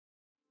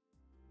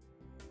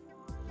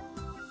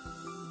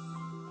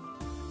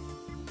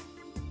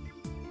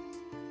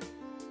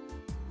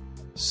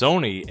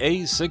SONY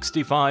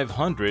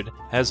A6500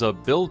 has a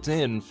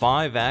built-in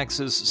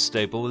 5-axis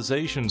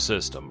stabilization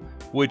system,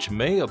 which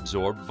may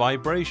absorb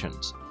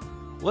vibrations.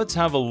 Let's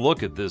have a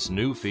look at this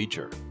new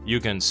feature. You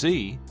can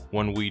see,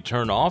 when we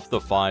turn off the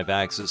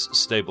 5-axis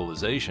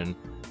stabilization,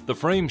 the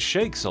frame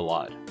shakes a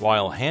lot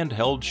while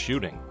handheld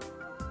shooting.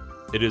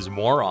 It is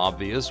more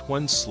obvious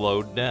when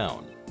slowed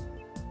down.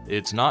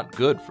 It's not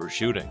good for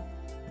shooting.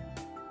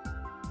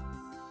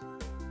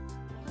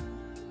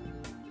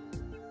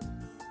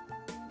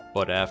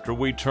 But after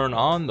we turn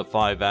on the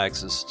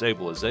 5-axis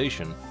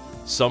stabilization,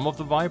 some of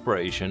the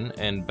vibration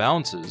and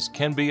bounces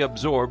can be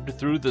absorbed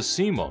through the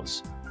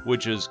CMOS,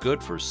 which is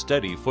good for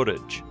steady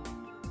footage.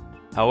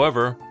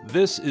 However,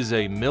 this is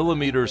a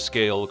millimeter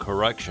scale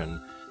correction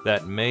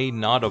that may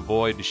not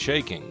avoid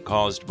shaking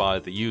caused by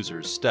the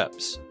user's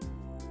steps.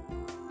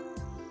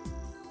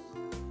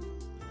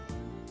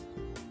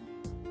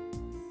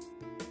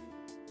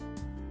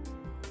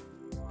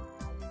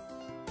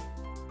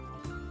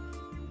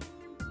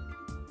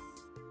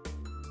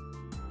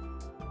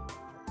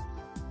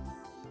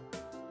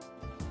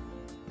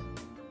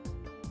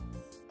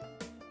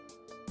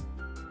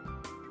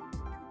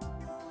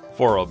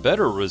 For a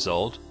better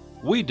result,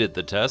 we did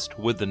the test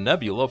with the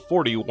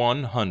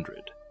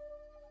Nebula4100.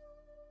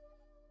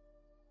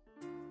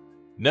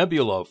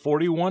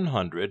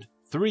 Nebula4100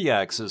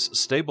 3-axis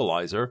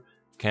stabilizer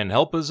can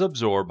help us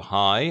absorb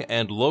high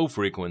and low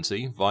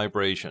frequency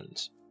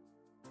vibrations.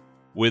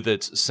 With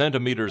its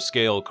centimeter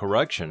scale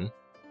correction,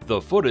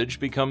 the footage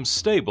becomes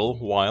stable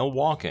while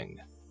walking.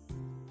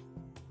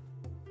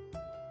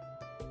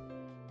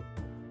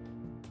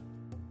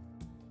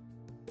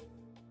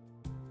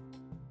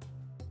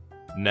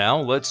 Now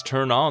let's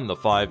turn on the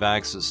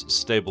 5-axis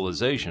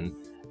stabilization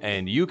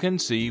and you can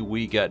see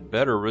we get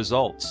better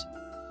results.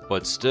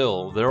 But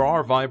still, there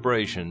are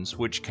vibrations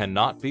which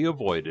cannot be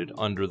avoided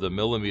under the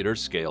millimeter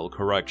scale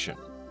correction.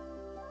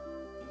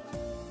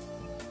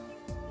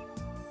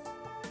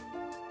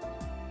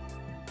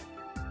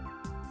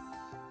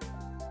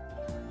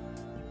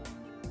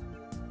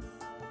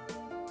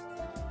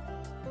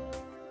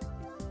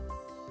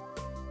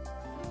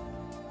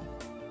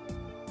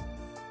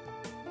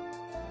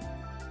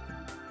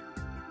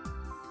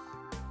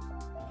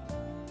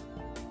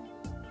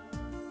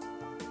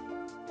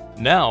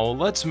 Now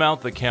let's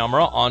mount the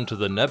camera onto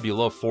the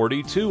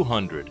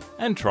Nebula4200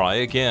 and try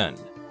again.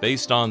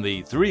 Based on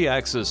the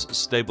 3-axis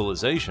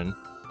stabilization,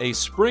 a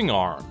spring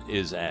arm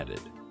is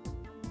added.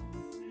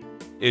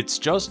 It's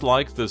just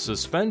like the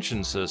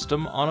suspension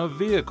system on a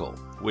vehicle,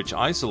 which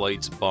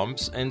isolates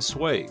bumps and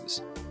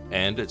sways,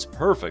 and it's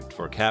perfect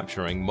for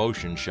capturing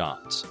motion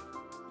shots.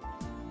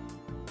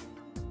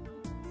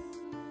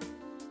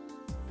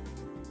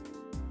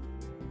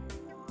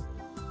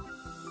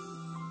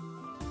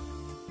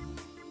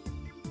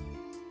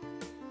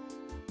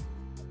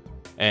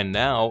 And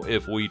now,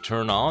 if we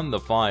turn on the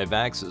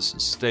 5-axis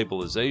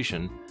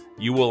stabilization,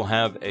 you will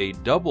have a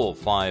double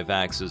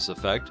 5-axis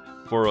effect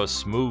for a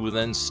smooth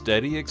and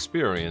steady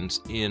experience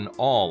in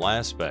all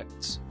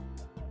aspects.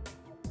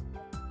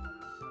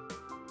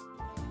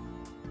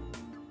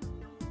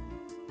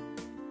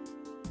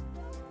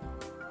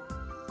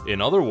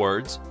 In other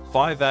words,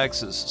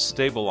 5-axis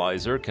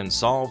stabilizer can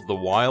solve the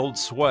wild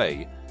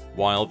sway,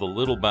 while the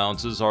little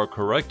bounces are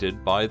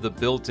corrected by the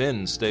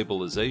built-in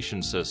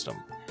stabilization system,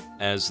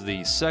 as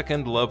the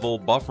second level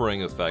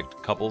buffering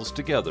effect couples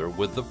together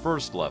with the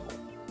first level.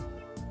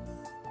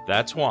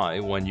 That's why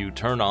when you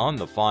turn on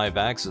the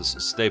 5-axis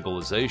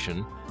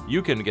stabilization,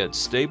 you can get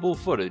stable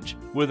footage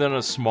within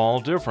a small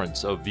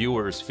difference of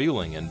viewers'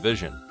 feeling and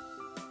vision.